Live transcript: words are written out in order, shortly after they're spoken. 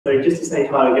So just to say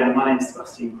hello again, my name is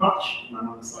Sebastian Crutch, and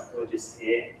I'm a psychologist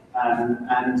here. And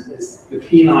as the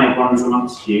keen-eyed ones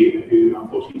amongst you who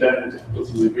unfortunately don't have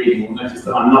difficulty with reading will notice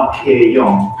that I'm not Keir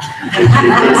Yong, which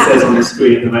it says on the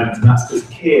screen at the moment, and that's because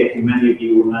Keir, who many of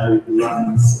you will know, who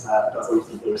does a lot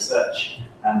of the research,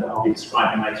 and I'll be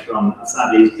describing later on,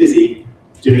 sadly is busy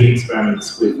doing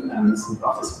experiments with some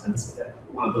participants at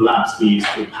one of the labs we use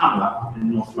called Pamela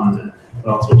in North London.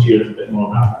 But I'll talk to you a little bit more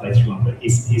about that later on. But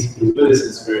he's with us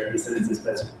in spirit. He sends his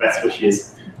best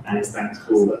wishes, and he's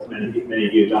thankful that many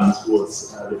of you have done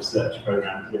towards the research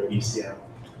program here at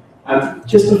UCL.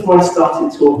 Just before I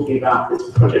started talking about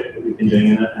this project that we've been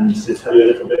doing, and to tell you a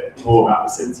little bit more about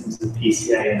the symptoms of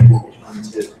PCA and what we're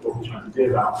trying to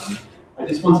do about them, I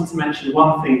just wanted to mention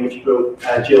one thing which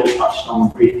Jill touched on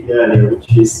briefly earlier,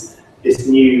 which is this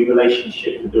new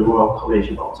relationship with the Royal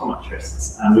College of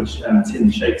Optometrists, which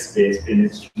Tim Shakespeare has been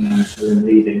instrumental in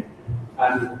leading.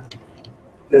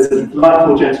 There's a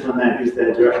delightful gentleman there who's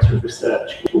their Director of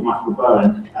Research called Michael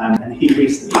Bowen, and he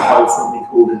recently held something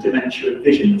called a Dementia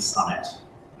Vision Summit,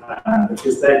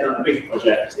 because they've done a big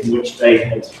project in which they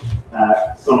had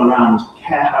gone around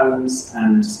care homes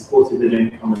and supported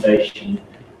living accommodation,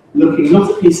 looking not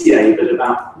at PCA, but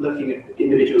about looking at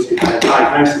individuals who had a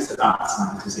diagnosis of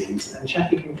Alzheimer's disease and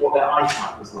checking what their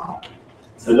eyesight was like.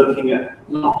 So looking at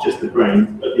not just the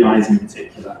brain, but the eyes in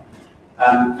particular.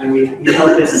 And he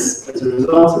held this, as a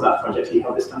result of that project, he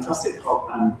held this fantastic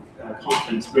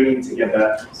conference bringing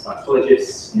together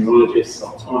psychologists, neurologists,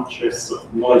 optometrists,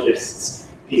 ophthalmologists,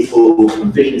 people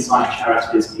from vision sight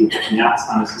charities, people from the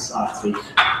Alzheimer's Society.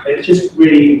 It's just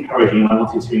really encouraging, and I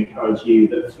wanted to encourage you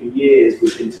that for years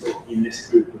we've been talking in this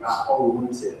group about, oh,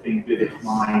 wouldn't it have been good if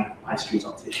my high street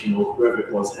optician or whoever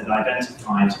it was had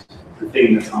identified the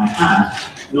thing that I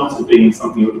had, not as being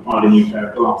something that required a new pair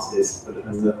of glasses, but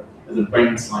as a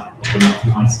brain sight problem, not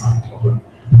an eyesight problem.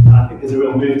 And I think there's a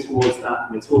real move towards that.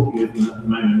 We're talking with them at the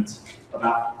moment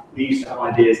about, we used to have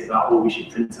ideas about, oh, we should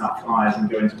print out flyers and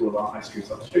go into all of our high street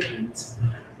opticians,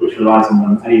 which relies on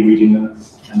them, A, reading them,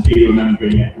 and B,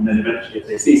 remembering it, and then eventually if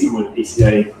they see someone with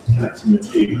PCA, connecting the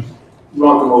two.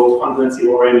 Rather more fundamentally,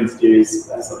 what we're aiming to do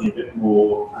is something a bit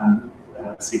more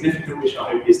significant, which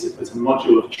I hope is to put a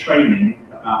module of training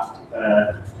about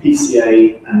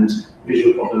PCA and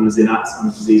visual problems in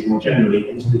Alzheimer's disease more generally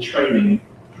into the training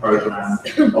program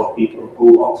of people,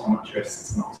 all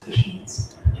optometrists and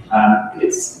opticians.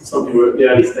 It's something we're at the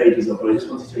early stages of, but I just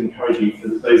wanted to encourage you, for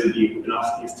those of you who've been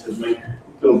asking us to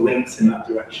build links in that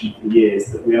direction for years,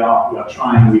 that we are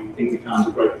trying. We think we found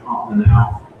a great partner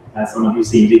now, someone who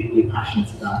seems equally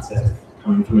passionate about it,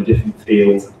 coming from a different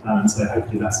field, so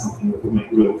hopefully that's something that will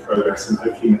make real progress and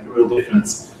hopefully make a real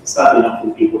difference, sadly not for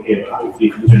the people here, but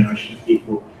hopefully for the generation of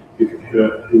people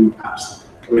who perhaps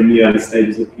are in the early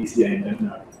stages of PCA and don't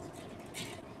know.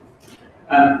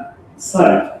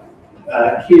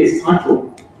 His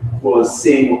title was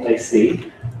Seeing What They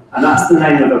See, and that's the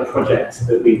name of a project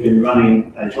that we've been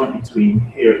running jointly between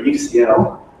here at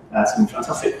UCL, some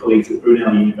fantastic colleagues at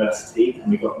Brunel University,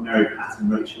 and we've got Mary Pat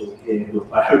and Rachel here, who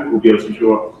I hope will be able to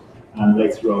draw up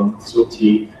later on to talk to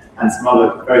you, and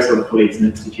some various other colleagues and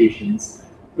institutions.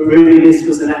 But really this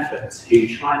was an effort to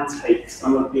try and take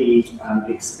some of the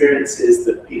experiences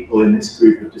that people in this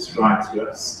group have described to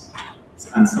us,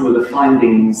 and some of the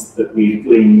findings that we've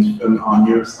gleaned from our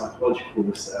neuropsychological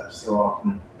research, so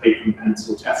our paper and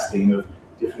pencil testing of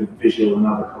different visual and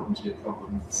other cognitive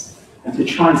problems, and to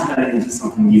try and turn it into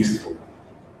something useful.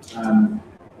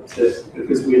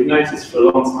 Because we had noticed for a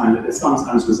long time that there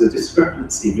sometimes was a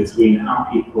discrepancy between how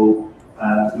people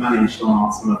managed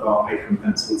on some of our paper and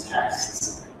pencil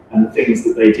tests and the things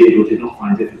that they did or did not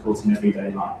find difficult in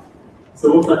everyday life.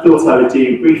 So what I thought I would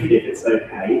do briefly, if it's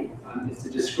okay, is to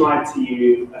describe to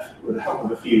you, with the help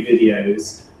of a few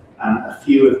videos, a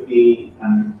few of the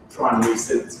primary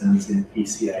symptoms in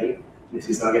PCA. This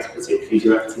is, I guess, particularly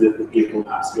directed at the people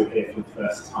perhaps who are here for the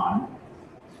first time.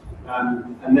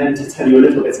 And then to tell you a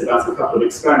little bit about a couple of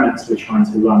experiments we're trying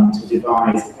to run to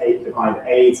divide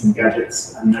aids and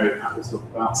gadgets, and Mary Pat will talk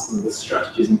about some of the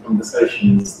strategies and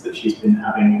conversations that she's been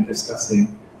having and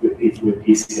discussing with people with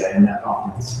PCA and their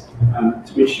partners,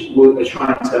 which we're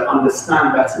trying to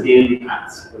understand better the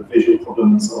impact of visual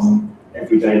problems on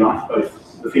everyday life,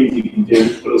 both the things you can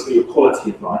do, but also your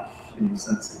quality of life in the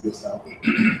sense of yourself.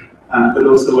 But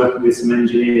also working with some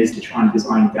engineers to try and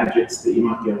design gadgets that you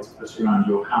might be able to put around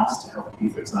your house to help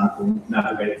you, for example,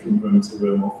 navigate from room to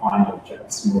room or find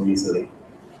objects more easily.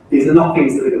 These are not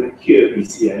things that are going to cure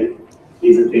PCA.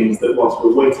 These are things that, whilst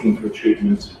we're waiting for a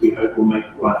treatment, we hope will make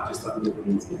life just a little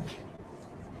bit easier.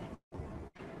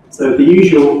 So the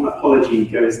usual apology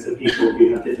goes to people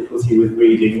who have difficulty with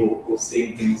reading or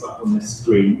seeing things up on this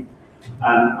screen.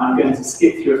 I'm going to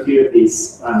skip through a few of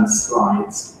these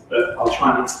slides, but I'll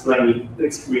try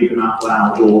and read them out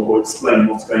loud or explain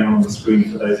what's going on the screen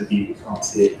for those of you who can't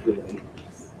see it clearly.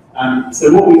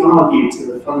 So what we've argued to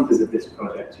the funders of this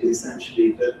project is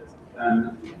essentially that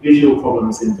visual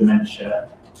problems in dementia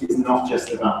is not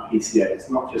just about PCA. It's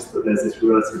not just that there's this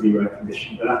relatively rare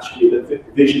condition, but actually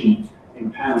that vision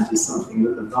impairment is something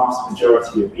that the vast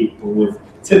majority of people with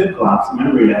typical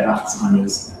memory-led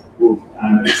Alzheimer's will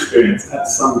experience at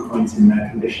some point in their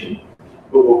condition.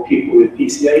 But what people with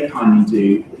PCA kindly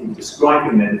do in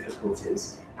describing their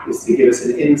difficulties is to give us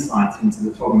an insight into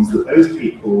the problems that those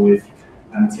people with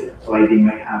typical AD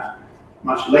may have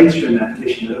much later in their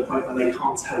condition, at a point when they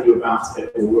can't tell you about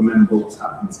it or remember what's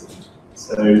happened to them.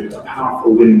 So a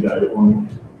powerful window on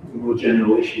the more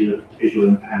general issue of visual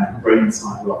impairment, brain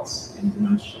side loss in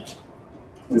dementia.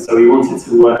 And so we wanted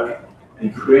to work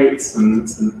and create some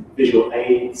visual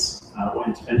aids or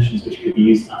interventions which could be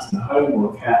used perhaps in the home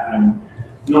or a care home,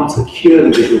 not to cure the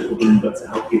visual problem, but to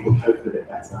help people cope with it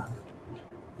better.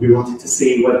 We wanted to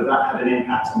see whether that had an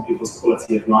impact on people's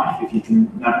quality of life. If you can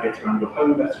navigate around your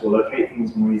home better or locate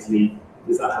things more easily,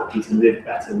 does that help you to live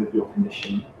better with your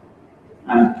condition?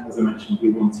 And as I mentioned,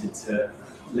 we wanted to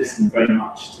listen very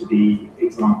much to the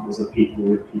examples of people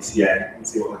with PCA and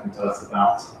see what they can tell us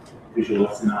about visual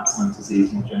loss in Alzheimer's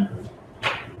disease more generally.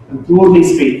 And broadly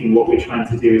speaking, what we're trying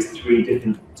to do is 3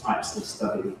 different types of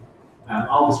study.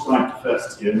 I'll describe the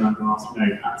first 2, and I'm going to ask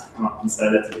Mary Pat to come up and say a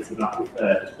little bit about the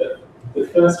third. But the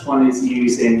first one is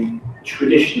using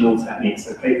traditional techniques,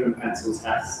 so paper and pencil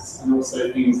tests, and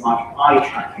also things like eye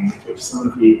tracking, which some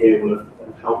of you here will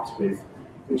have helped with,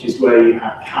 which is where you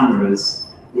have cameras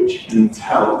which can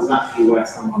tell exactly where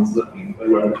someone's looking. They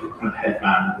wear a kind of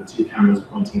headband with 2 cameras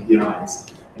pointing at the eyes,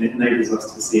 and it enables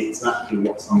us to see exactly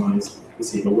what someone is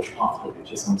perceiving or which part of the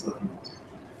picture someone's looking at.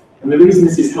 And the reason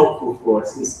this is helpful for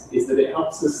us is that it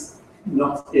helps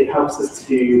us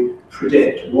to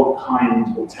predict what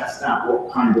kind, or test out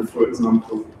what kind of, for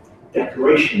example,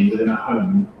 decoration within a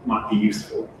home might be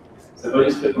useful. So if I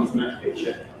just click onto the next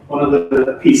picture, one of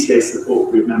the PCA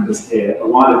support group members here a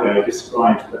while ago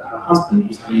described that her husband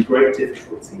was having great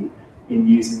difficulty in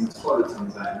using the toilet on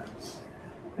his own.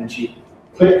 And she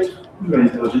clicked, very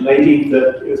intelligent lady,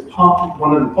 that it was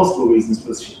one of the possible reasons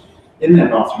was in their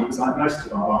bathroom, it was like most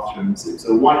of our bathrooms, it was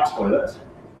a white toilet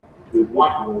with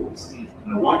white walls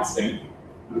and a white sink,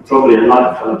 and probably a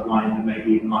light coloured line and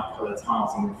maybe even light coloured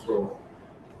tiles on the floor.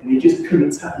 And he just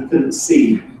couldn't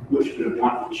see which bit of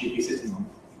white he should be sitting on.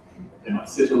 They might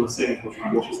sit on the sink or try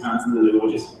and wash his hands in the loo, or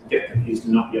just get confused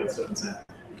and not be able to understand.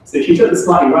 So she took the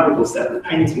slightly radical step of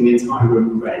painting the entire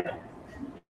room red.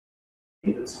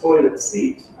 The toilet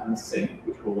seat and the sink,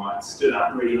 which were white, stood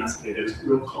out really nicely. There was a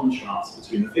real contrast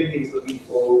between the thing he's looking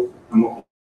for and what.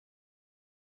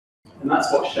 And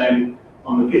that's what's shown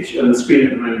on the picture on the screen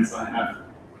at the moment. So I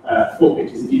have 4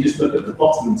 pictures. If you just look at the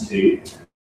bottom 2,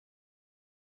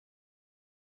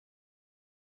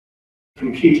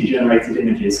 computer-generated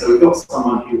images. So we've got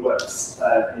someone who works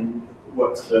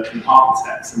for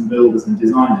architects and builders and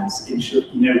designers. When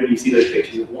you see those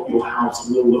pictures of what your house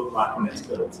will look like when it's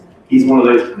built. He's one of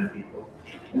those kind of people.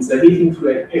 And so he can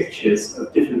create pictures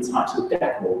of different types of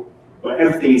decor where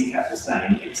everything is kept the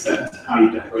same except how you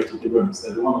decorated the room.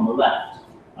 So the one on the left,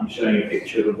 I'm showing a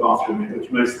picture of a bathroom in which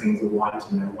most things are white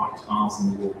and there are white tiles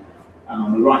on the wall. And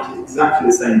on the right is exactly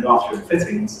the same bathroom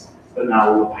fittings, but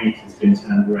now all the paint has been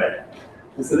turned red.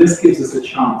 And so this gives us a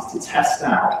chance to test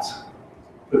out,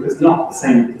 because not the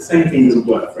same thing doesn't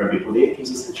work for everybody. It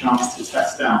gives us a chance to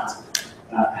test out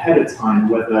ahead of time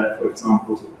whether, for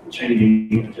example,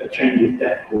 changing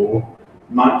decor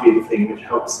might be the thing which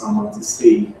helps someone to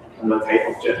see and locate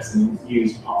objects and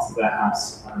use parts of their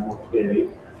house more clearly.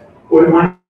 Or it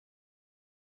might,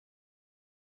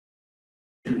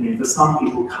 for some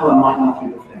people, colour might not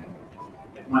be the thing.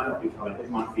 It might not be colour, it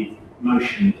might be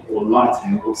motion or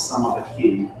lighting or some other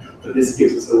key. But this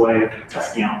gives us a way of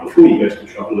testing out before you go to the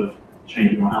trouble of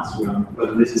changing your house around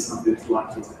whether this is something that's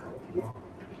likely to help you.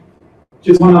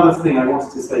 Just one other thing I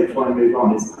wanted to say before I move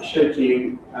on is I showed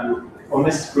you on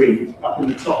this screen, up in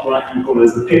the top right-hand corner,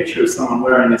 there's a picture of someone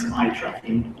wearing this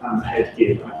eye-tracking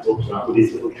headgear that I talked about with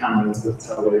these little cameras that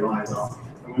tell where your eyes are.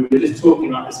 And we were just talking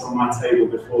about this on my table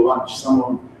before lunch.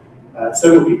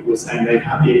 Several people were saying they've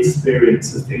had the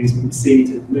experience of things seem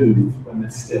to move when they're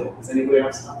still. Has anybody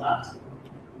else had that?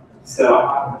 So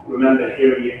I remember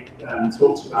hearing you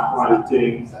talked about when I was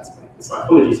doing the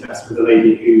psychology test with a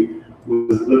lady who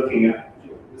was looking at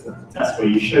a test where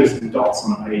you show some dots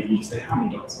on a page and you say how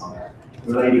many dots are there.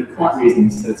 The lady quite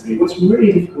reasonably said to me, "What's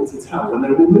really difficult to tell when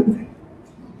they're all moving."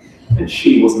 And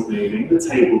she wasn't moving, the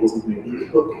table wasn't moving, the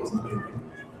book wasn't moving.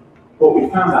 What we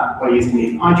found out by using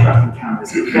the eye tracking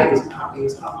cameras is what was happening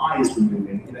was her eyes were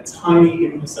moving in a tiny,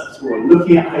 imperceptible way.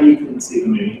 Looking at her, you couldn't see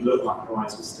them moving, it looked like her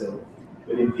eyes were still.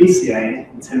 But in PCA,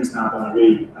 and Tim's now done a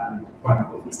really quite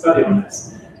important study on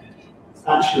this,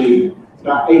 actually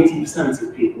about 80%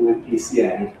 of people with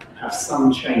PCA have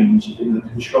some change in the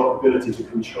ability to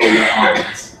control their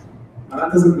eyes. Now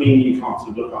that doesn't mean you can't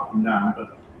sort of look up and down,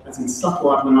 but as in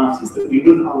subtle abnormalities that we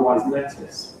wouldn't otherwise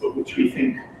notice, but which we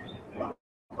think are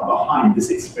behind this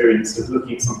experience of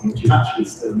looking at something which is actually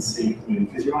still and seeing it moving,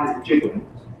 because your eyes are jiggling,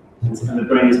 and the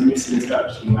brain is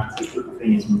misinterpreting that as that the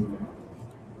thing is moving.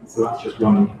 So that's just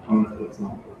one little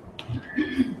example.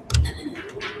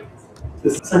 The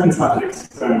second type of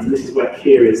experiment, and this is where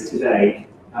Keir is today,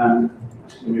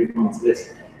 moving on to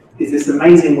this, is this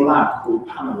amazing lab called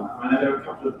Pamela. I know there are a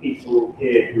couple of people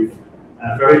here who've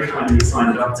very kindly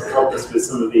signed up to help us with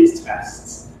some of these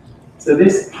tests. So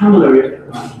this Pamela,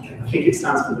 I think it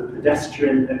stands for the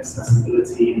Pedestrian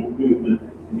Accessibility and Movement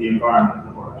in the Environment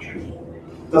Laboratory.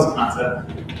 It doesn't matter.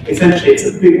 Essentially, it's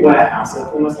a big warehouse,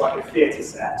 almost like a theatre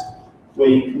set, where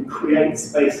you can create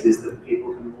spaces that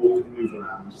people can walk and move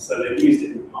around. So they've used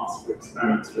it in the past for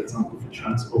experiments, for example, for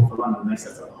Transport for London. They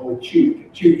set up a whole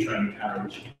tube train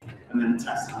carriage and then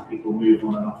test how people move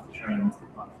on and off the train onto the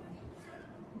platform.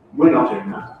 We're not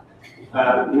doing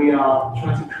that. We are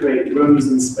trying to create rooms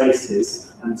and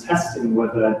spaces and testing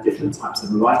whether different types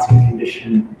of lighting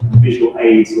condition, visual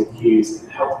aids or cues can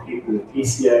help people with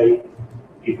PCA,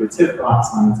 people with typical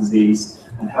Alzheimer's disease,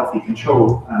 and healthy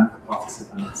control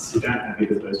participants who don't have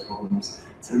either of those problems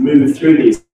to move through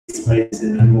these spaces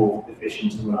in a more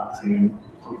efficient, relaxing, and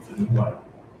confident way.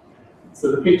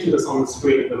 So the picture that's on the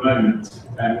screen at the moment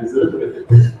is a little bit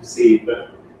difficult to see,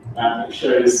 but it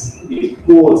shows these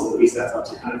boards that we set up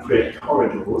to kind of create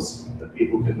corridors that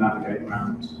people could navigate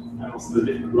around, and also the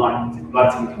different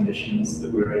lighting conditions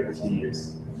that we're able to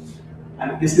use.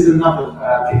 And this is another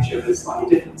picture of a slightly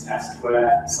different test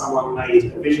where someone made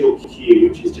a visual cue,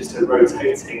 which is just a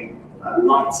rotating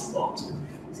light spot.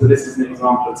 So this is an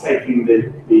example of taking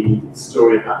the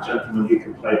story of that gentleman who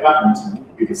could play badminton,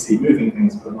 who could see moving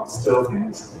things but not still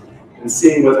things, and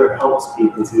seeing whether it helps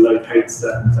people to locate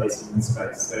certain places in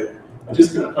space. So I'm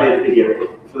just going to play the video,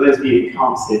 but for those of you who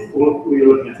can't see it, all we're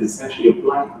looking at is essentially a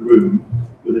blank room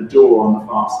with a door on the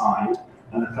far side,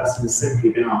 and the person has simply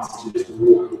been asked to just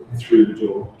walk through the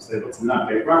door. So they've got to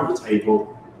navigate around the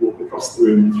table, walk across the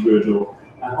room and through a door.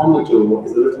 And on the door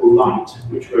is a little light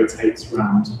which rotates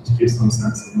around to give some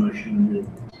sense of motion and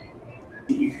movement.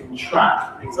 You can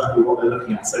track exactly what they're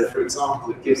looking at. So for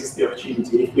example, it gives us the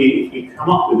opportunity, if we come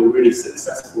up with a really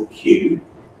successful cue,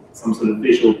 some sort of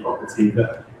visual property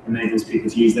that enables people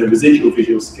to use their residual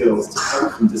visual skills to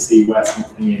help them to see where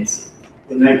something is,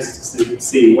 enables us to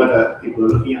see whether people are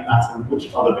looking at that and which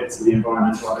other bits of the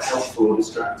environment are helpful or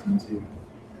distracting to them.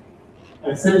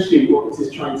 And essentially what this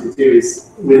is trying to do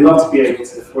is, we'd love to be able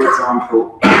to, for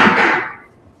example,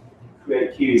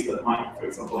 create cues that might, for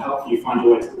example, help you find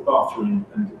your way to the bathroom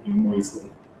and do more easily.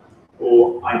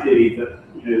 Or ideally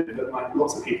that, that like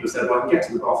lots of people have said, well, I can get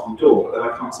to the bathroom door, but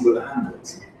then I can't see where the handle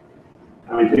is.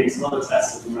 And we're doing some other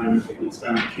tests at the moment, the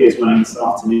experiment Keir's running this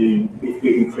afternoon, if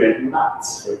we can create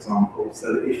mats, for example,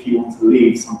 so that if you want to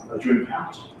leave a drink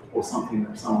out, or something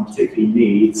that someone particularly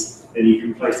needs, then you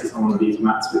can place this on one of these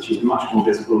mats, which is much more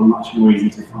visible and much more easy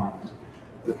to find.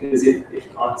 Because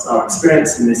it's our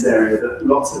experience in this area that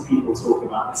lots of people talk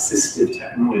about assistive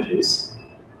technologies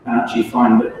and actually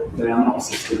find that they are not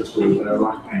assistive at all, they're a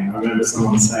right pain. I remember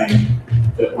someone saying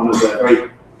that one of their very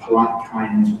polite,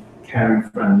 kind, caring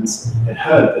friends had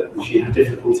heard that she had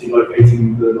difficulty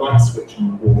locating the light switch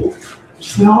on the wall. She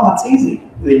said, oh, that's easy.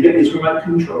 You get these remote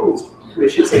controls,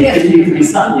 which is you can be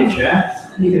sat in your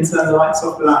chair, and you can turn the lights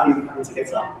off without even having to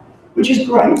get up, which is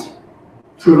great,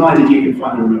 provided you can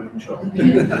find the remote control.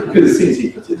 Because as soon as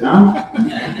you put it down,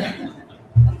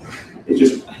 it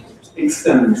just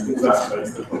extends,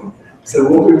 exacerbates the problem. So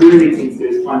what we really need to do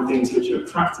is find things which are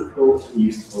practical and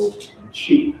useful and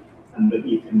cheap, and that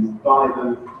you can buy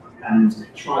them and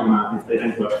try them out. If they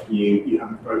don't work for you, you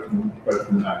haven't broken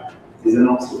them out. These are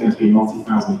not going to be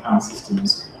multi-thousand-pound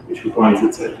systems which require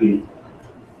you to totally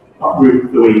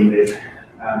uproot the way you live.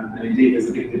 And indeed, there's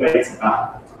a big debate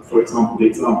about, for example, the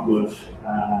example of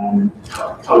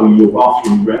colouring your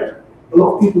bathroom red. A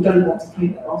lot of people don't want to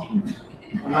paint their bathroom,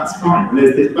 and that's fine. And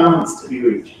there's this balance to be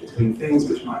reached between things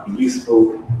which might be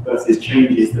useful versus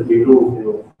changes that we would all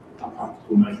feel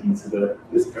uncomfortable making to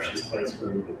this precious place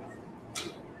where we live.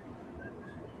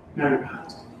 Mary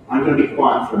Pat. I'm going to be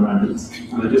quiet for a moment,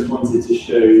 and I just wanted to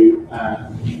show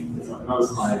there's another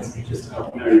slide just to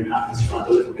help Mary Pat describe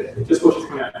a little bit. Just watch it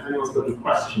coming out. If anyone's got any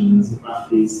questions about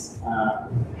these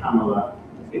Pamela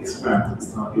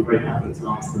experiments, I'll be very happy to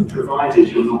answer them, provided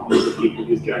you're not one of the people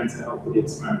who's going to help with the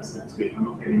experiments next week. I'm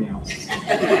not getting the answers.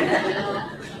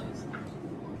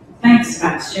 Thanks,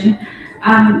 Sebastian.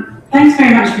 Thanks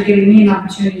very much for giving me an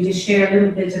opportunity to share a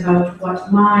little bit about what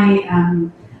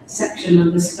my section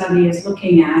of the study is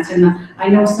looking at. And I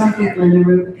know some people in the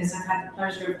room because I've had the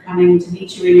pleasure of coming to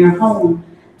meet you in your home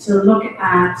to look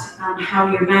at how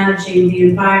you're managing the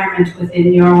environment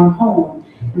within your own home.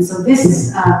 And so this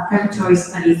is preparatory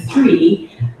study 3.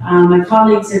 My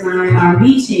colleagues and I are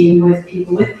meeting with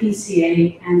people with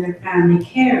PCA and their family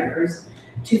carers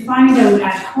to find out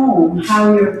at home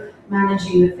how you're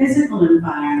managing the physical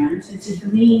environment and to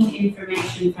glean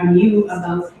information from you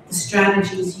about the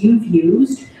strategies you've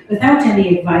used without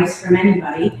any advice from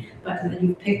anybody, but that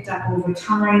you've picked up over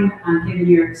time, given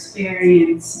your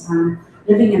experience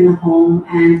living in the home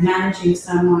and managing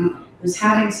someone who's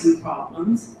having some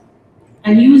problems,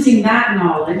 and using that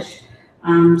knowledge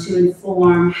to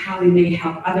inform how we may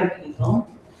help other people,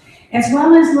 as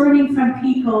well as learning from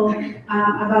people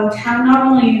about how not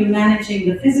only are you managing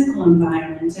the physical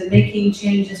environment and making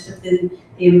changes within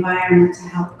the environment to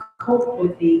help cope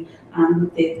with the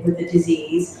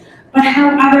disease, but how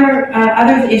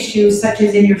other issues such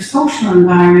as in your social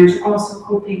environment you're also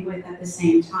coping with at the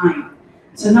same time.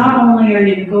 So not only are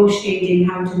you negotiating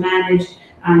how to manage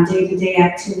day-to-day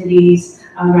activities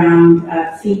around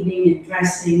feeding and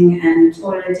dressing and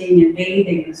toileting and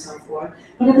bathing and so forth,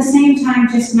 but at the same time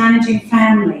just managing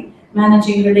family,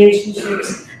 managing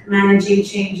relationships, managing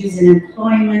changes in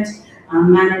employment,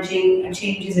 managing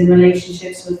changes in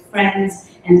relationships with friends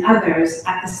and others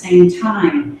at the same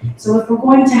time. So if we're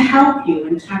going to help you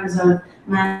in terms of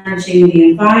managing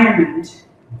the environment,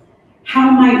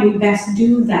 how might we best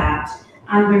do that,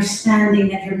 understanding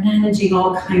that you're managing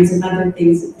all kinds of other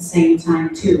things at the same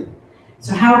time too?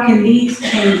 So how can these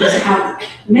changes help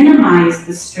minimize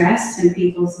the stress in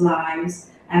people's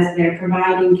lives as they're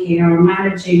providing care or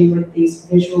managing with these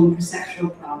visual and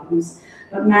perceptual problems,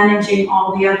 but managing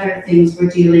all the other things we're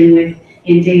dealing with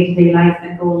in day-to-day life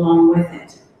that go along with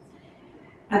it?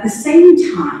 At the same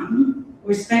time,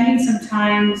 we're spending some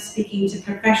time speaking to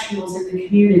professionals in the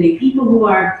community, people who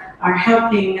are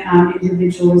helping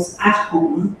individuals at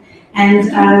home,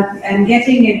 and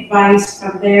getting advice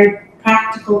from their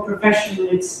practical professional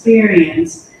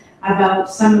experience about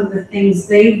some of the things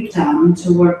they've done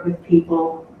to work with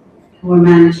people who are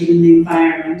managing the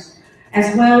environment,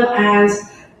 as well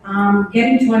as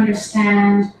getting to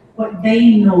understand what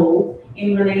they know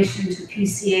in relation to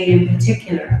PCA in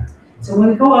particular. So when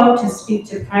we go out to speak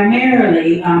to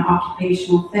primarily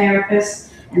occupational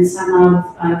therapists and some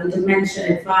of the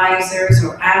dementia advisors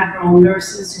or ADRO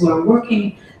nurses who are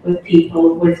working with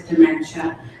people with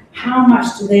dementia, how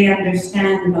much do they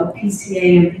understand about PCA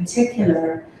in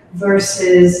particular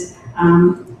versus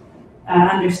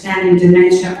understanding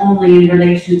dementia only in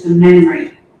relation to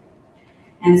memory?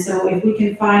 And so if we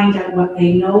can find out what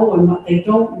they know and what they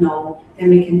don't know,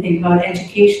 then we can think about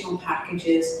educational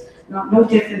packages, no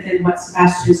different than what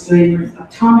Sebastian's doing with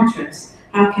optometrists.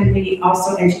 How can we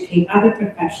also educate other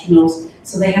professionals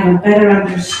so they have a better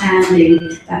understanding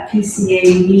that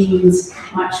PCA means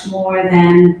much more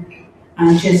than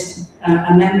just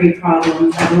a memory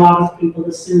problem that a lot of people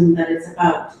assume that it's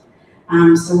about.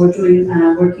 So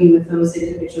we're working with those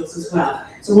individuals as well.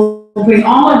 So we'll bring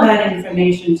all of that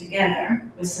information together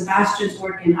with Sebastian's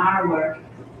work and our work,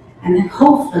 and then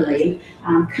hopefully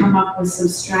come up with some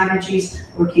strategies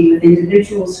working with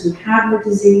individuals who have the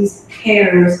disease,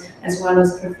 carers, as well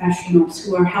as professionals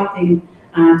who are helping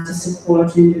to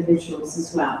support individuals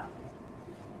as well.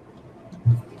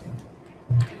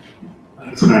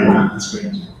 Thanks, Mary Pat. That's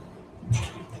great.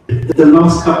 The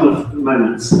last couple of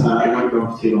moments, I won't go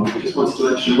on too long. I just wanted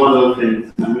to mention one other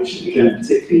thing, which again,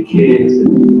 particularly Keir has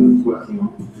been working on,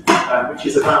 which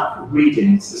is about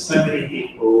reading. So many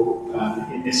people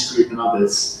in this group and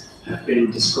others have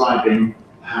been describing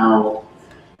how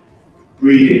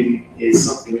reading is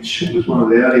something which was one of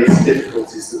the earliest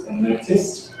difficulties that they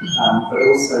noticed, but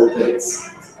also that it's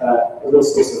all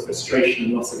sorts of frustration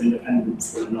and loss of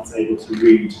independence that they're not able to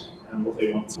read what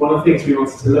they want. One of the things we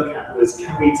wanted to look at was,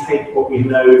 can we take what we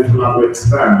know from other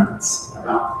experiments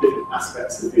about different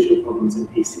aspects of visual problems in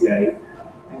PCA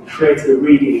and create a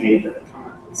reading aid that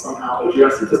can somehow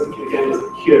address it. Doesn't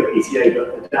cure PCA,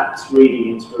 but adapts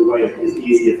reading into a way that is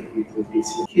easier for people with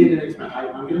PCA.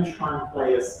 I'm going to try and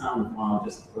play a sound file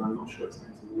just because I'm not sure it's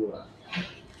going to work.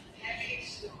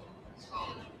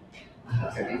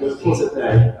 Okay, I'm going to pause it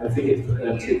there. I think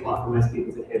it's too quiet for most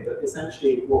people to hear, but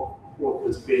essentially what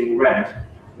was being read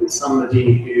was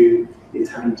somebody who is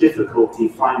having difficulty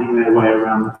finding their way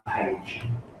around the page.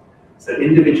 So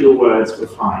individual words were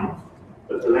fine,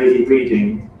 but the lady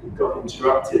reading got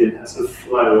interrupted in her sort of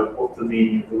flow of what the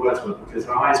meaning of the words were, because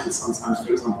her eyes would sometimes,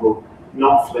 for example,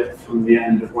 not flip from the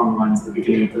end of one line to the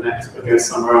beginning of the next, but go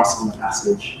somewhere else in the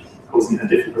passage, causing her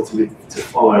difficulty to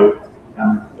follow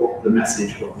what the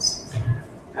message was.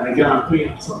 And again, I'm putting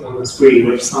up something on the screen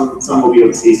which some will be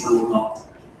able to see, some will not.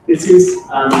 This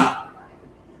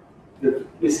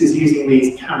is using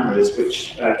these cameras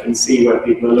which can see where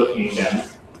people are looking again.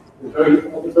 At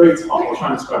the very top, I'll try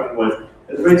and describe it in words.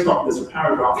 At the very top, there's a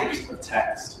paragraph of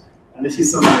text, and this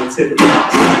is someone with typical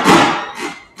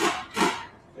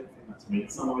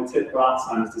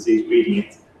Alzheimer's disease reading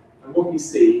it. And what you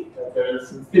see, there are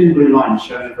some thin blue lines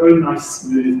showing a very nice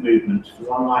smooth movement from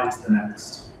one line to the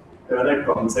next. There are no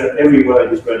problems. Every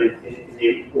word is read in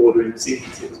the order, in the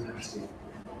sequence it was meant to.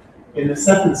 In the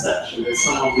second section, there's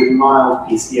someone with mild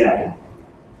PCA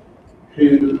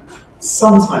who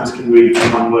sometimes can read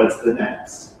from one word to the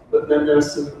next, but then there are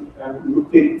some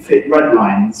big thick red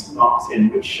lines marked in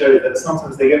which show that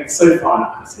sometimes they get so far in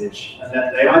a passage and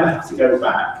then they either have to go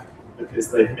back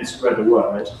because they've misread a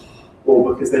word,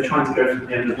 or because they're trying to go from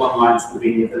the end of one line to the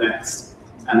beginning of the next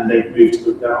and they've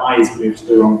their eyes moved to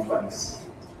the wrong place.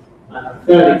 And a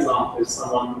third example is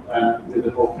someone with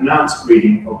a more pronounced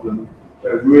reading problem,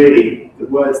 where really the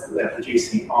words that they're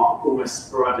producing are almost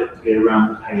sporadically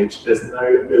around the page. There's no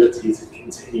ability to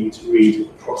continue to read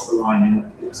across the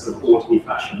line in a sort of orderly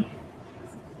fashion.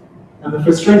 And the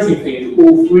frustrating thing is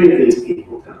all three of these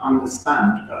people can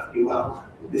understand perfectly well.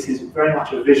 This is very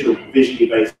much a visually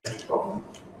based problem.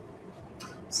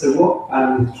 So what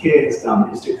Keir has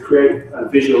done is to create a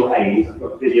visual aid. I've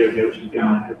got a video here which is going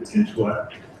on, I hope it's going to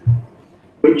work,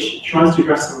 which tries to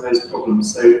address some of those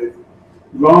problems. So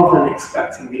rather than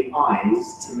expecting the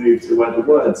eyes to move to where the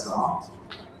words are,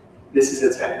 this is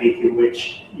a technique in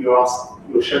which you're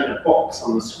shown a box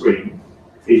on the screen,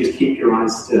 so you just keep your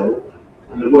eyes still,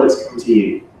 and the words come to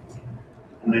you.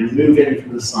 And then move in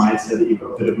from the side so that you've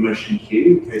got a bit of motion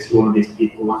cue, in case you're one of these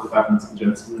people like the badminton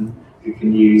gentleman who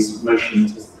can use motion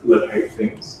to locate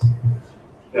things.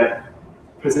 They're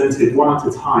presented one at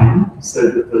a time so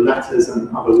that the letters and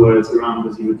other words around,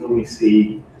 as you would normally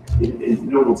see in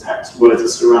normal text, words are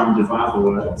surrounded by other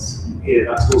words. Here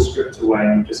that's all stripped away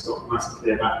and you've just got a nice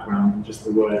clear background and just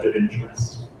the word of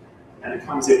interest. And it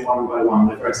comes in one by one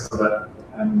with various other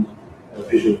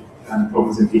visual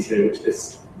problems in PCA which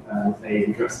this aid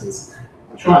addresses.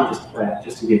 I'll try and just play it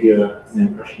just to give you an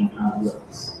impression of how it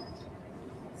looks.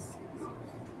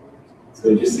 So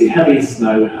you just see heavy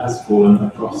snow has fallen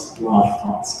across large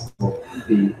parts of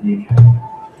the UK.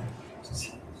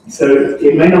 So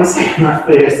it may not seem that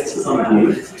clear to some of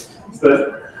you,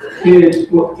 but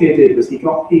what Keir did was he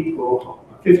got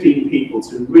 15 people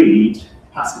to read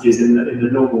passages in the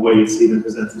normal way you'd see them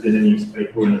presented in a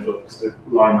newspaper or in a book, so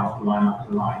line after line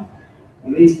after line.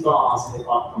 And these bars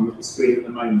up on the screen at the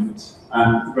moment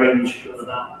range from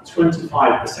about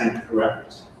 25%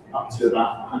 correct up to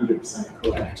about 100%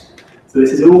 correct. So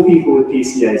this is all people with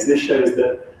PCA. So this shows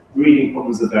that reading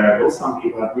problems are variable. Some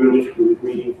people have real difficulty with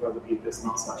reading, for other people it's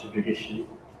not such a big issue.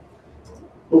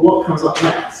 But what comes up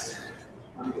next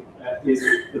is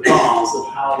the bars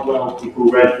of how well people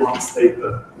read once they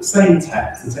put the same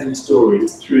text, the same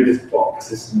stories through this box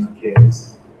system of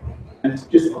Keir's. And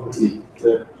just obviously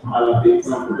to highlight the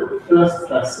example, that the first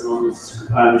person on this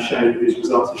whose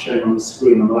results are shown on the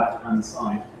screen on the left-hand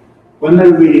side, when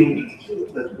they're reading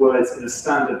the words in a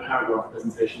standard paragraph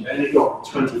presentation, they only got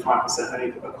 25%, only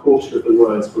a quarter of the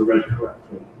words were read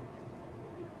correctly.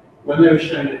 When they were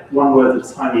shown one word at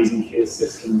a time using Keir's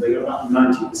system, they got about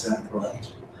 90%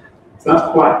 correct. So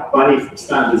that's quite, by any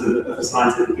standards of a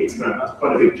scientific experiment, that's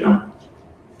quite a big jump.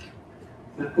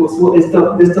 And of course, what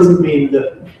this doesn't mean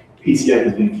that PCA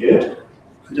has been cured.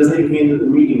 It doesn't even mean that the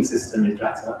reading system is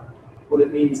better. What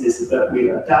it means is that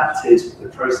we've adapted the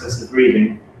process of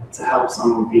reading to help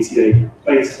someone with PCA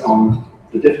based on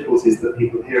the difficulties that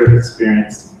people here have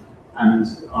experienced and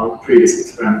our previous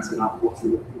experiments about what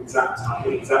the exact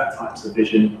types of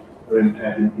vision are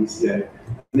impaired in PCA.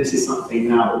 And this is something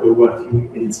now that we're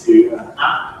working into an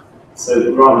app, so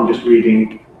that rather than just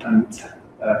reading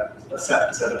a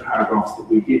set of paragraphs that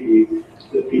we give you,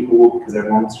 that people will, because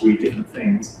everyone wants to read different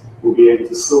things, will be able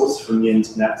to source from the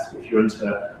internet. If you're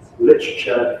into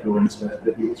literature, if you want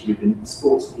to read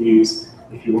sports news,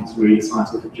 if you want to read a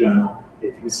scientific journal,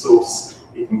 it can source,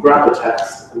 you can grab the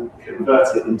text and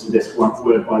convert it into this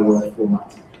word-by-word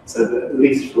format. So that at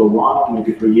least for a while,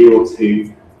 maybe for a year or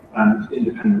two,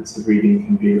 independence of reading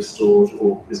can be restored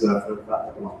or preserved at that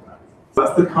level longer. So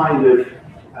that's the kind of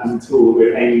tool that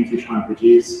we're aiming to try and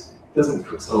produce. It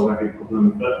doesn't solve every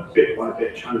problem, but bit by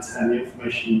bit trying to turn the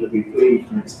information that we've gleaned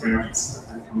from experiments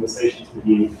and conversations with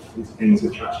you into things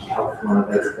which are actually helpful on a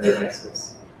day-to-day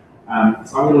basis. So I'm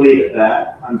going to leave it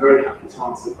there. I'm very happy to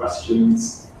answer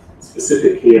questions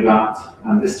specifically about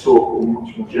this talk, or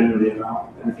much more generally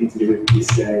about anything to do with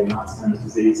PCA and Alzheimer's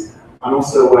disease. I'm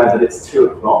also aware that it's 2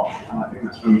 o'clock, and I think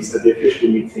that's when we said the official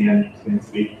meeting is going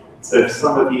to be. So if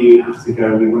some of you have to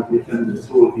go, we won't be offended at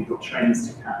all if you've got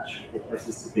trains to catch or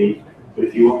places to be. But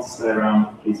if you want to stay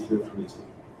around, please feel free to.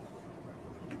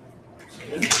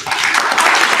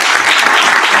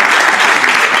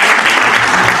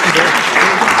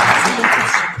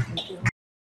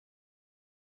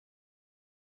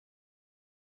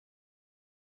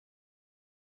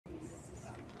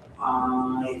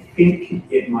 I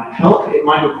think it might help. It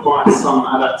might require some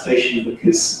adaptation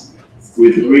because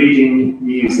with reading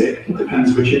music, it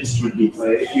depends which instrument you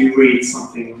play. If you play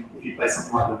something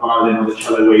like the violin or the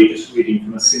cello where you're just reading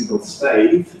from a single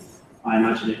stave, I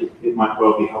imagine it might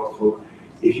well be helpful.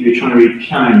 If you were trying to read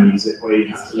piano music where you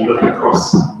have to look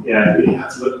across, you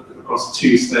have to look across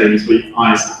 2 staves where your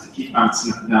eyes have to keep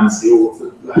bouncing up and down to see what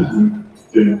the left hand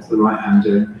doing, what the right hand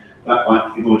doing, that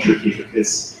might be more tricky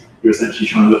because you're essentially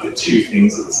trying to look at 2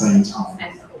 things at the same time.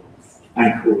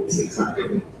 And chords,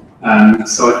 exactly.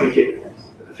 So I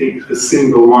think for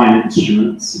single line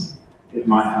instruments, it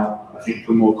might help. I think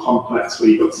for more complex, where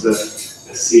you've got to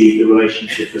perceive the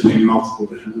relationship between multiple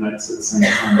different notes at the same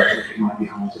time, I think it might be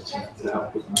harder to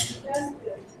help with that.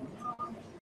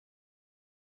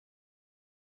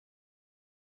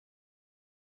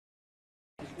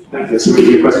 Thank you. That's a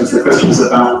really good question. So the question is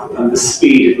about the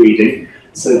speed of reading.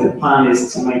 So the plan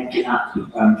is to make the app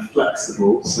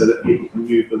flexible so that people can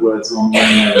move the words on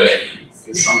when they're ready,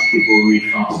 because some people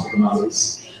read faster than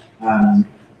others.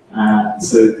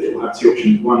 So it will have 2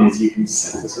 options. One is you can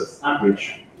set the sort of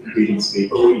average reading speed,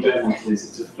 but what you don't want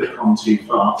is to flick on too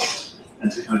fast and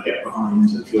to kind of get behind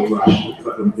and feel rushed, because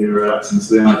that wouldn't be relaxing.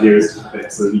 So the idea is to have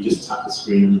it so that you just tap the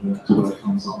screen and the word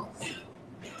comes on.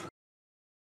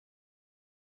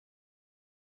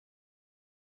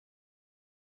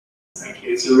 Thank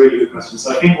you. It's a really good question.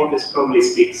 So I think what this probably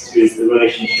speaks to is the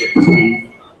relationship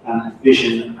between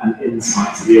vision and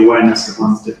insight, so the awareness of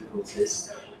one's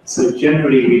difficulties. So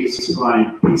generally we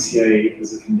describe PCA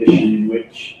as a condition in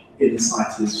which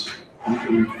insight is,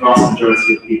 in the vast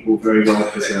majority of people, very well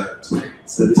preserved.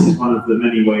 So this is one of the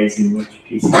many ways in which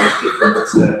PCA is different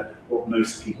to what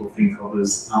most people think of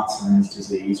as Alzheimer's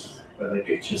disease, where they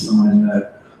picture someone in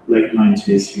their late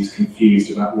 90s who's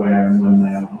confused about where and when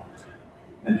they are,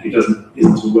 and who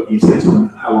isn't what you say to them,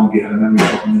 how long have you had a memory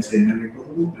problem? They say memory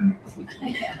problem.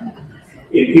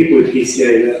 In people with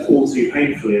PCA, they're all too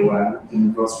painfully aware, in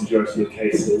the vast majority of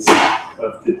cases,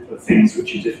 of things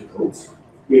which are difficult.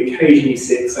 We occasionally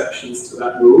see exceptions to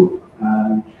that rule,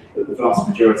 but the vast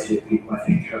majority of people, I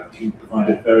think, can provide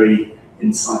a very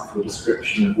insightful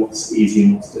description of what's easy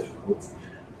and what's difficult.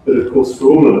 But of course, for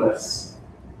all of us,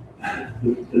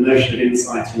 the notion of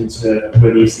insight into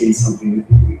whether you've seen something,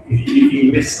 if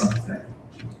you miss something,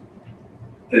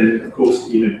 then of course,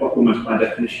 almost by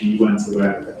definition, you weren't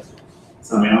aware of it.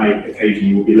 So I mean, I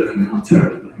occasionally will be I'm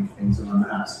terribly looking for things around the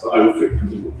house, but I will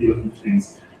frequently be looking for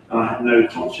things, and I have no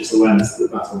conscious awareness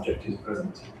that that object is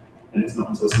present. And it's not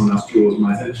until someone else draws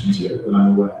my attention to it that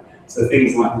I'm aware. So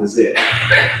things like the zip,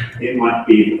 it might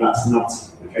be that that's not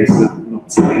a case of not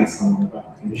telling someone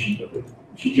about the condition, but that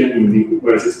she genuinely,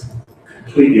 whereas it's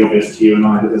completely obvious to you and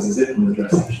I that there's a zip on the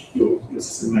dress, your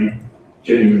system may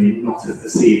genuinely not have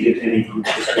perceived in any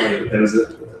conscious way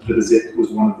that that a zip was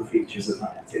one of the features of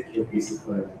that particular piece of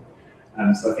clothing.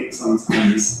 So I think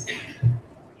sometimes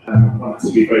one has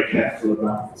to be very careful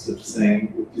about sort of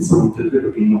saying, did someone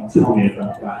deliberately not tell me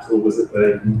about that, or was it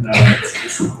they didn't know?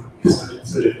 It's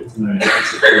so difficult to know in different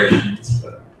situations.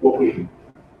 But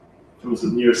from a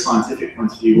sort of neuroscientific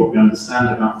point of view, what we understand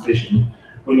about vision,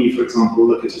 when you, for example,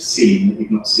 look at a scene that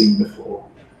you've not seen before,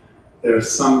 there are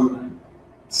some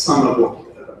of what,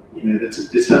 the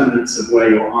determinants of where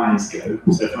your eyes go.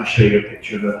 So if I show you a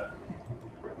picture of a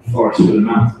forest with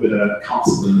a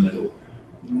castle in the middle,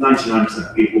 99%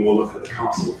 of people will look at the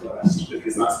castle first,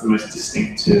 because that's the most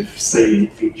distinctive,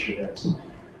 salient feature of it.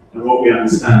 And what we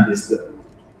understand is that,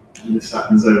 and this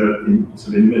happens over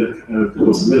the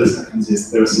course of milliseconds,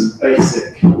 is there are some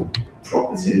basic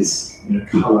properties,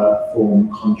 colour, form,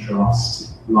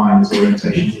 contrast, lines,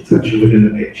 orientations, etc., within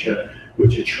the picture,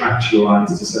 which attract your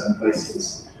eyes to certain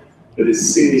places. But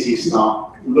as soon as you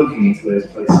start looking into those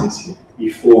places,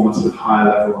 you form a sort of higher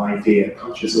level idea,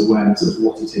 conscious awareness of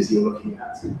what it is you're looking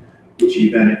at, which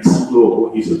you then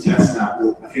explore. You sort of test out,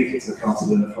 well, I think it's a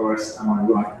castle in the forest, am I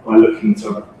right? By looking to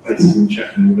other places and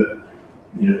checking that,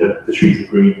 you know, the trees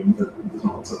are green and there's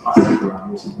not lots of plastic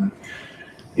around or something.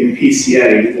 In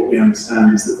PCA, what we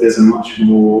understand is that there's a much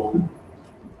more,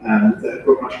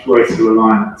 much greater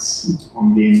reliance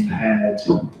on the impaired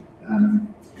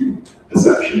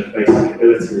perception of basic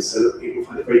abilities, so that people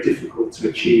find it very difficult to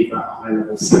achieve that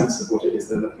high-level sense of what it is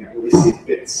they're looking at. Well, they see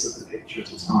bits of the picture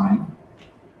at a time,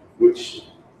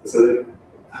 so they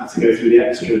have to go through the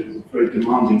extra, very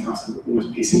demanding task of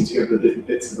almost piecing together the different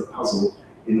bits of the puzzle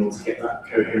in order to get that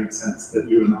coherent sense that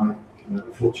you and I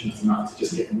are fortunate enough to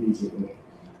just get immediately.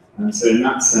 And so in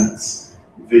that sense,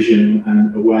 vision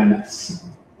and awareness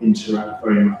interact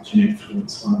very much and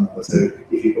influence one another. So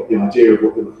if you've got the idea of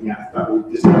what you're looking at, that will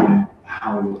determine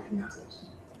how you're looking at it.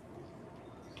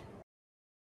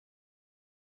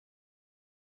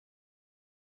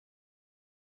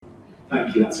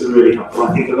 Thank you, that's really helpful.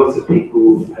 I think a lot of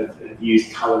people have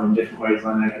used colour in different ways.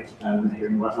 I know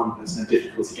hearing about one person had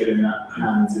difficulty getting their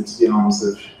hands into the arms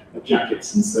of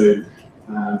jackets, and so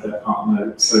their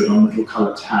partner sewed on little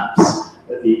coloured tabs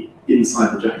at the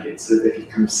inside the jacket so they could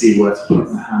kind of see where to put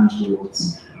their hand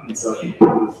towards. And so I think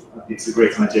it's a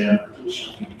great idea. I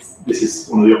think this is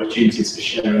one of the opportunities for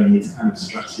sharing these kind of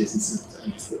strategies and simple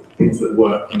techniques, things that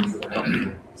work, things that are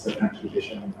helpful. So thank you for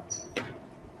sharing that.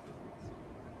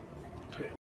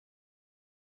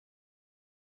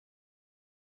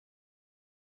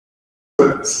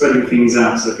 Spreading things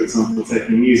out, so for example,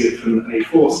 taking music from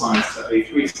A4 size to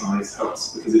A3 size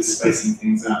helps because it's spacing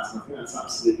things out, and I think that's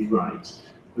absolutely right.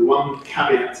 The one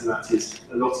caveat to that is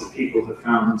a lot of people have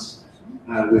found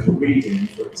with reading,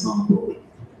 for example,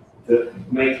 that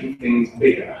making things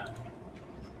bigger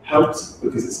helps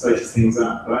because it spaces things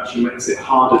out, but actually makes it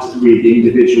harder to read the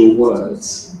individual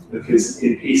words, because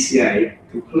in PCA,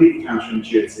 completely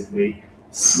counterintuitively,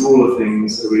 smaller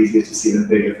things are easier to see than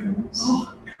bigger things.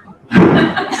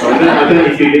 So I don't know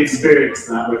if you've experienced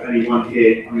that with anyone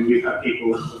here. I mean, we've had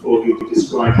people before who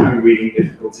describe having reading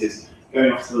difficulties,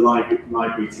 going off to the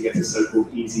library to get a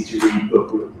so-called easy-to-read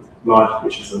book,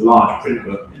 which is a large print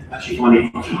book, actually finding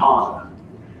it much harder.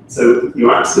 So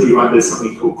you're absolutely right, there's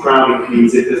something called crowding. It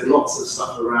means if there's lots of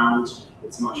stuff around,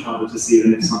 it's much harder to see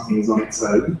than if something is on its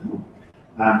own.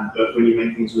 But when you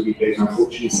make things really big,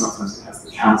 unfortunately, sometimes it has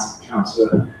the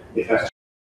counter effect.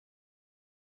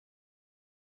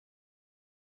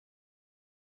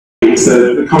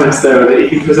 So the comments there are that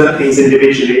if you present things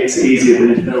individually, it's easier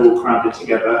than if they're all crowded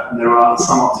together. And there are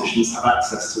some opticians have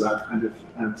access to that kind of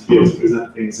to be able to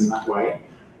present things in that way.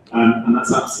 And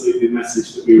that's absolutely the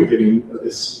message that we were giving at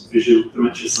this Visual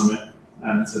Dementia Summit.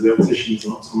 So the opticians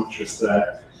and optometrists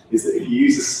there is that if you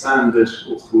use a standard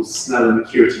what's called Snell and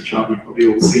Acuity chart, you've probably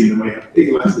all seen them, where you have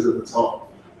big letters at the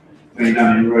top, going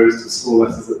down in rows to small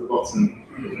letters at the bottom.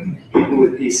 People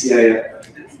with PCA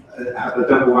have a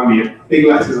double whammy of big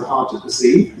letters are hard to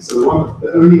perceive, so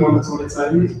the only one that's on its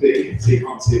own is big, so you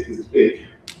can't see it because it's big.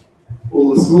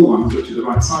 All the small ones, which are the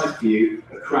right size for you,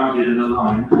 are crowded in a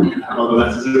line and have other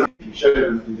letters around. If you show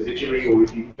them individually, or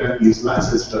if you don't use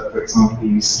letters, but for example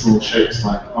you use small shapes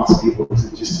like ask people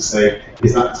just to say,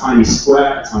 is that a tiny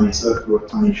square, a tiny circle, or a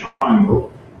tiny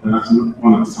triangle, then that's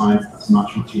one at a time, that's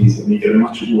much, much easier, and you get a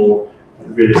much more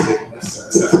realistic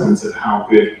assessment of how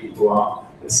good people are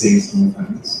at seeing small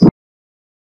things.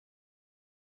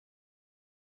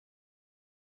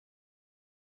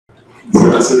 So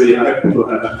that's a really, I hope people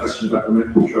had that question about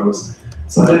remote controls.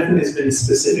 So I don't think there's been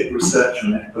specific research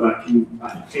on it, but I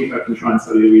think I can try and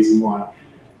tell you the reason why.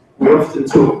 We often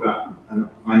talk about, and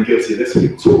I'm guilty of this, we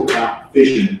talk about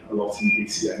vision a lot in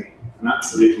PCA, and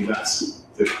absolutely that's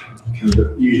the kind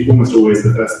of usually almost always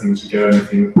the first thing to go,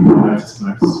 anything that people notice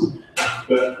most.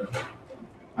 But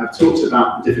I've talked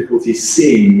about the difficulty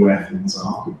seeing where things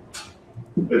are,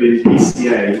 but in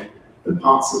PCA, the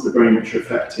parts of the brain which are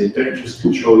affected don't just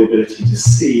control the ability to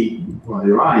see by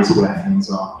your eyes where things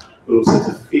are, but also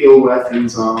to feel where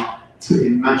things are, to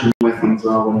imagine where things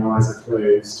are when your eyes are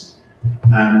closed.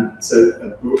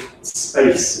 So a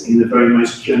space in the very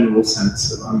most general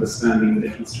sense of understanding the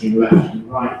difference between left and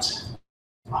right,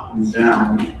 up and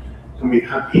down. And we've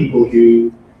had people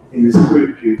who, in this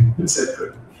group, who said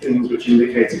things which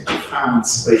indicated profound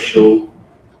spatial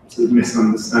sort of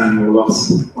misunderstanding or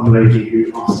loss. One lady who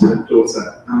asked her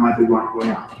daughter, am I the right way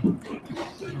up?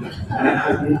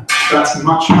 And that's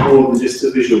much more than just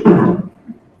a visual problem.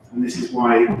 And this is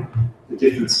why the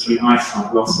difference between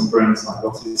eyesight loss and brain sight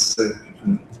loss is so,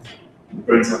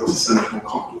 brain sight loss is so much more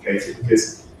complicated,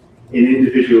 because in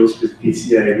individuals with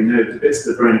PCA, we know the bits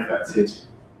of the brain affected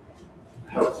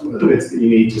help are the bits that you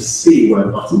need to see where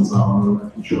the buttons are on the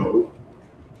remote control.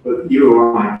 But you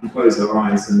or I can close our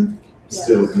eyes and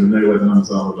still can know where the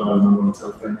numbers are or dial a number on a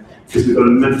telephone. Because we've got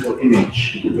a mental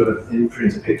image, we've got an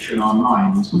imprint, a picture in our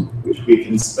mind, which we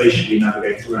can spatially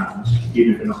navigate around,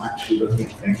 even if we're not actually looking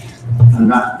at things.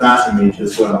 And that image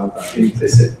as well, that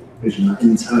implicit vision, that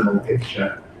internal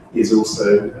picture, is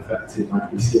also affected by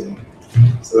PCA.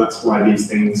 So that's why these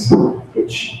things,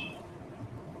 which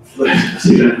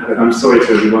you don't have it, I'm sorry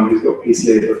to everyone who's got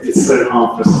PCA, but it's so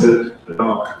hard for us to put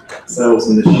ourselves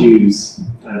in the shoes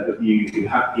of you who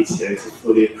have PCA to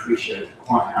fully appreciate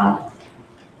quite how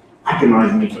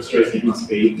agonisingly frustrating it must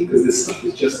be, because this stuff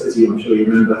is just, as I'm sure you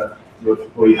remember,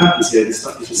 before you have PCA, this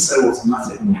stuff is just so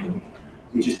automatic in the body.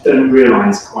 We just don't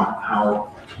realise quite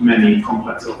how many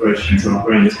complex operations our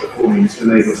brain is performing to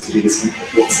enable us to do this,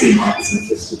 what seem like the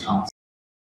simplest of tasks.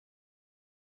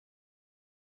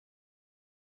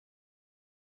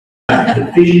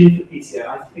 The vision for PCA,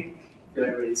 I think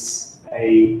there is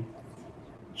a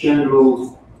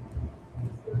general,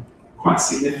 quite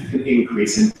significant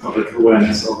increase in public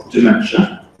awareness of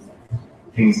dementia.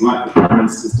 Things like the Prime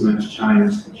Minister's Dementia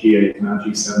Challenge, G8, now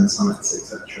G7 summits,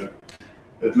 etc.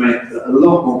 have made a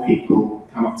lot more people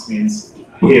come up to me and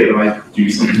hear that I do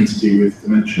something to do with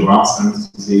dementia or Alzheimer's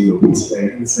disease or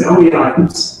PCA and say, oh yeah, I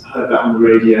heard that on the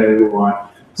radio, or I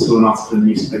saw an article in the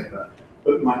newspaper.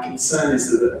 But my concern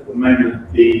is that at the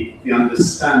moment the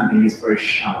understanding is very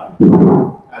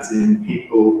shallow, as in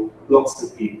people, lots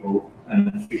of people,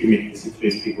 and forgive me if this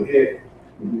includes people here,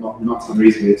 not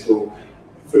unreasonably at all,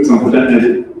 for example, don't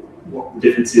know what the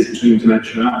difference is between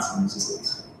dementia and Alzheimer's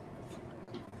disease.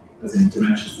 As in,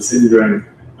 dementia is the syndrome,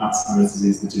 Alzheimer's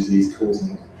disease the disease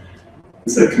causing it.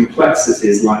 And so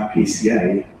complexities like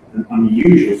PCA, an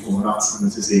unusual form of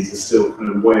Alzheimer's disease, are still kind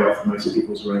of way off most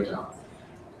people's radar.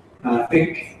 And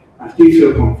I do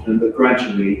feel confident that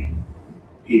gradually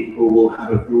people will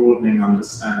have a broadening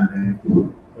understanding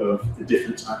of the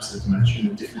different types of dementia and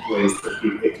the different ways that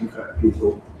it can affect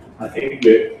people. I think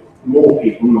that more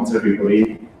people, not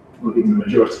everybody, not even the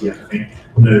majority yet, I think,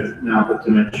 know now that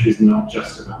dementia is not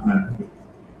just about memory,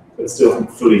 but still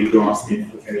haven't fully grasped the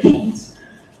implications.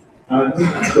 I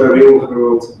think that's where we all have a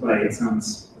role to play. It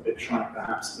sounds a bit trite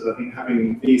perhaps, but I think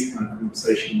having these kind of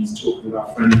conversations, talking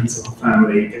about friends or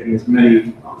family, getting as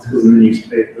many articles in the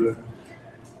newspaper,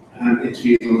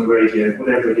 interviews on the radio,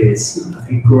 whatever it is, I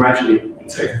think gradually, it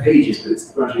takes ages, but it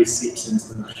gradually seeps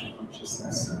into the national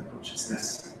consciousness and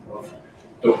consciousness of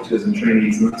doctors and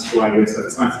trainees, and that's why we're so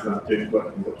excited about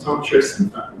working with optometrists,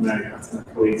 and in fact Mary Pat and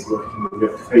her colleagues working with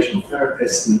the occupational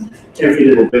therapists, and every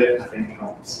little bit I think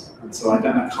helps. And so I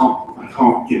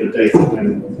can't give a date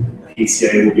when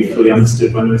PCA will be fully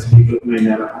understood by most people. It may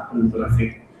never happen, but I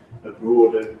think a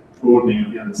broadening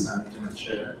of the understanding of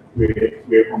dementia,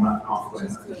 we're on that pathway,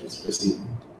 and I think it's proceeding.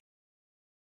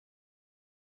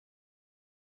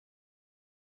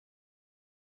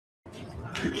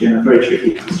 Again, a very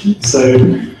tricky question. So,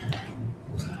 in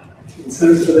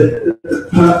terms of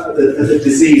the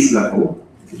disease level,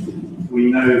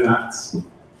 we know that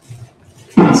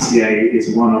PCA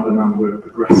is one of a number of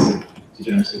progressive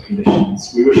degenerative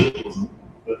conditions. We wish it wasn't,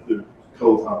 but the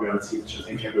cold hard reality, which I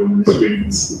think everyone in this room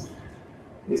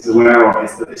is aware of,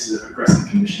 is that this is a progressive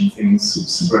condition. Things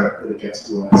spread, but it gets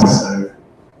worse. So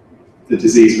the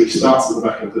disease, which starts at the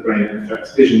back of the brain and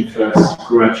affects vision first,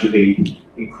 gradually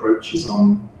encroaches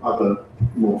on other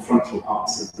more frontal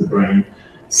parts of the brain,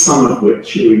 some of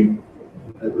which are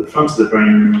at the front of the brain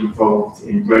are involved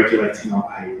in regulating our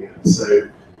behaviour. So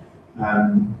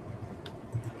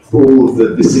all of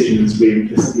the decisions we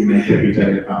implicitly make every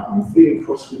day about I'm feeling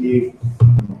cross with you,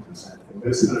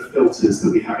 those kind of filters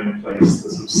that we have in place, the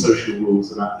sort of social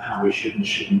rules about how we should and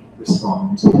shouldn't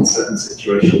respond in certain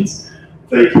situations,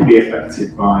 they can be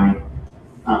affected by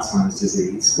Alzheimer's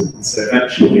disease. And so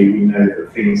eventually we know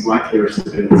that things like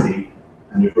irritability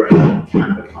and aggression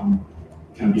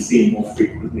can be seen more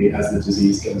frequently as the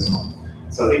disease goes on.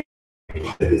 So I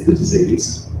think it is the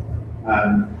disease.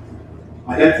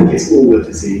 I don't think it's all the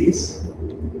disease,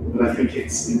 but I think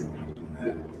it's,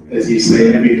 as you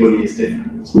say, everybody is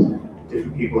different.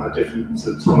 Different people have different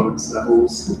sort of tolerance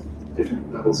levels,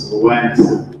 different levels of awareness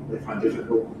that they find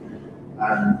difficult.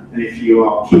 And if you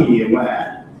are keenly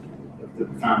aware of the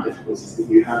profound difficulties that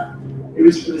you have,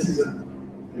 irritability,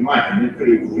 in my opinion, a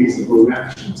pretty reasonable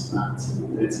reaction to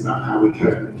that. It's about how we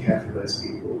cope and care for those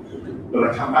people. But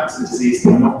I come back to the disease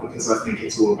thing not because I think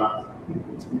it's all about,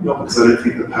 not because I don't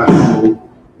think the personal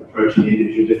approach and the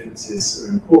individual differences are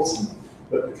important,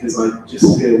 but because I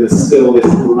just feel there's still this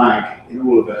lag in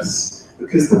all of us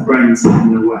because the brain's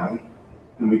in the way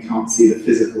and we can't see the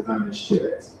physical damage to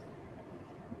it,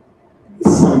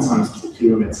 sometimes,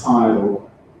 particularly when we're tired or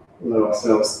low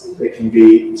ourselves, there can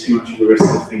be too much of a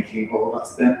risk of thinking, oh,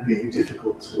 that's them being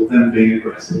difficult or them being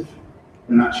aggressive.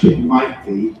 And actually, it might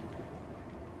be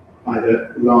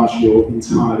either largely or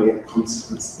entirely a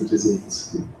consequence of the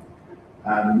disease.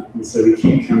 And so we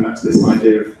keep coming back to this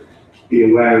idea of be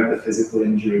aware of the physical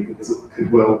injury, because it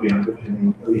could well be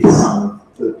underpinning at least some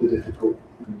of the difficult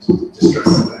and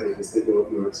distressing behaviours that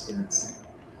you're experiencing.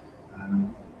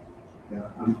 Yeah,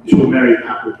 I'm sure Mary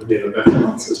Pat will probably have a better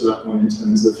answer to that one in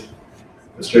terms of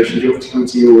frustration. Do you want to come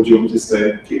to you, or do you want me to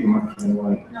stay, keep the microphone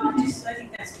away? No, I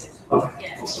think that's good. Okay,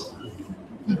 Yeah. awesome.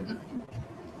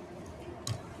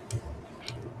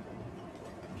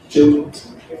 Jill?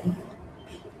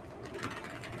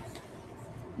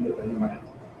 No,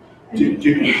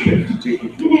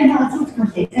 not at all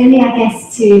conflict. Only, I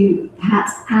guess, to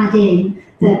perhaps add in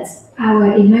that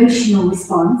our emotional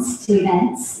response to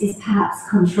events is perhaps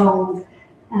controlled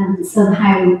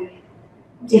somehow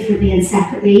differently and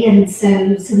separately, and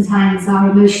so sometimes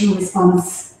our emotional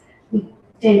response we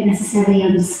don't necessarily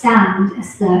understand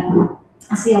as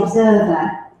the observer,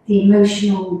 the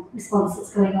emotional response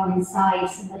that's going on inside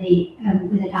somebody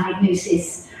with a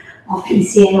diagnosis of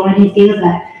PCA or any of the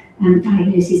other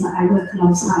diagnoses that I work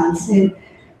alongside. So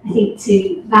I think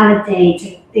to validate,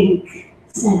 I think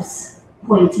Seb's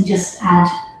point, to just add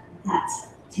that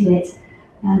to it.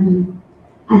 And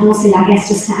also, I guess,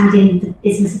 just to add in the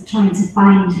business of trying to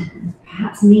find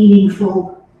perhaps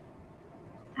meaningful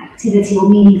activity or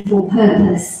meaningful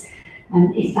purpose,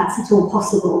 if that's at all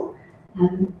possible,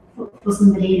 for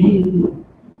somebody in whom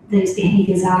those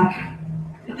behaviours are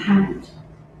apparent.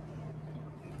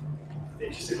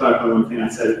 Just to clarify one thing I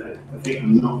said, I think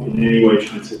I'm not in any way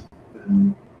trying to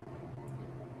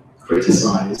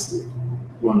criticise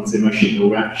one's emotional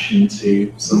reaction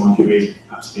to someone who is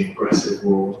perhaps being aggressive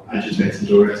or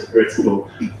agitated or irritable.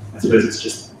 I suppose it's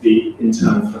just the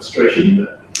internal frustration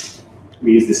that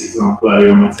we use this example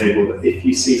earlier on my table, that if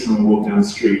you see someone walk down the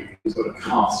street who's got a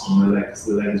cast on their leg because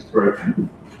the leg is broken,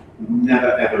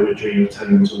 never ever would dream of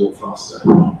telling them to walk faster,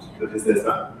 because there's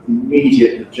that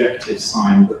immediate objective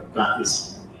sign that that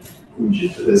is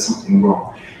injured, that there's something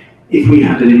wrong. If we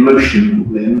had an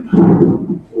emotion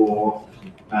limb or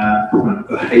a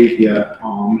behaviour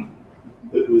arm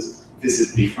that was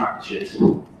visibly fractured,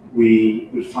 we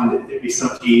would find it'd be so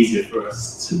much easier for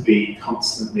us to be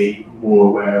constantly more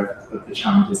aware of the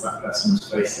challenges that person was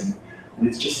facing. And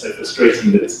it's just so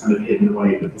frustrating that it's kind of hidden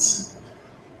away because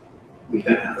we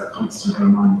don't have that constant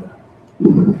reminder.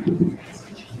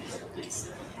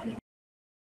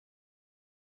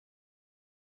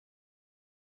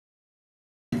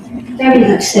 Very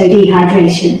much so,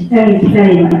 dehydration. Very,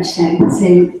 very much so.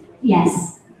 So,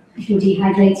 yes, if you're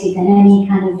dehydrated, then any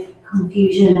kind of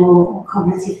confusion or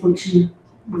cognitive function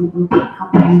will be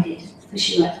comprehended, for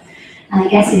sure. And I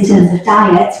guess in terms of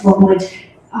diet, one would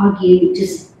argue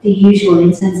just the usual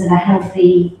in terms of a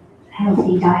healthy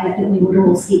diet that we would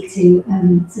all seek to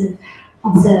sort of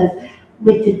observe.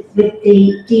 With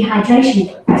the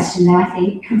dehydration question, though, I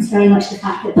think comes very much the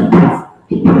fact that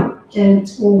people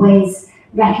don't always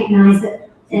recognise that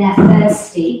they're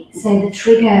thirsty. So the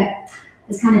trigger,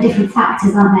 there's kind of different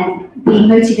factors, aren't there? Being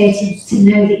motivated to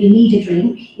know that you need a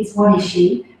drink is one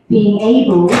issue. Being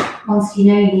able, once you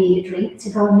know you need a drink, to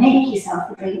go and make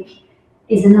yourself a drink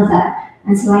is another.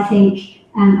 And so I think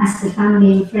as the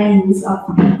family and friends of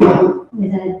people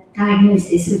with a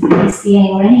diagnosis of PCA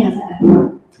or any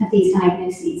other of these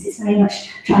diagnoses, it's very much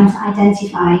trying to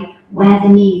identify where the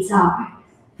needs are,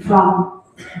 from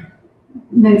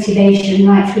motivation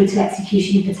right through to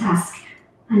execution of the task.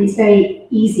 And it's very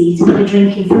easy to put a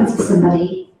drink in front of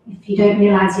somebody if you don't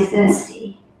realise you're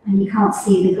thirsty and you can't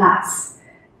see the glass.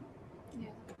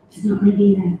 It's not going to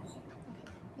be there.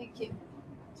 Thank you.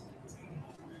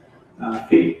 I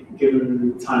think,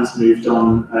 given time's moved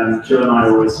on, Jill and I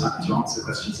are always happy to answer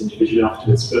questions individually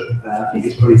afterwards, but I think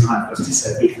it's probably time for us to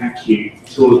say a big thank you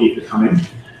to all of you for coming.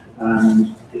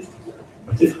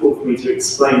 It's difficult for me to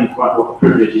explain quite what a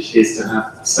privilege it is to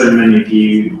have so many of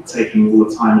you taking all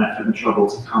the time and effort and trouble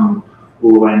to come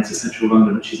all the way into central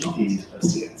London, which is not easy for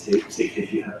us to get to, particularly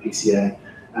if you have PCA,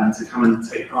 and to come and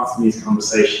take part in these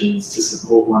conversations, to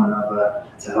support one another,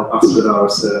 to help us with our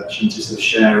research, and to sort of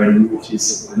share in what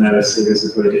is, I know, a series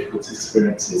of very difficult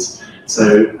experiences.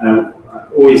 So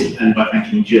I always end by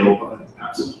thanking Jill, but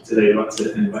perhaps today I'd like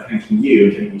to end by thanking you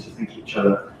and getting you to thank each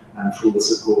other for all the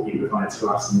support you provide to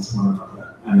us and to one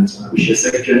another. And I wish you a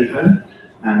safe journey home,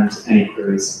 and any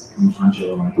queries, come and find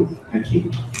Jill or I. Thank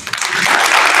you.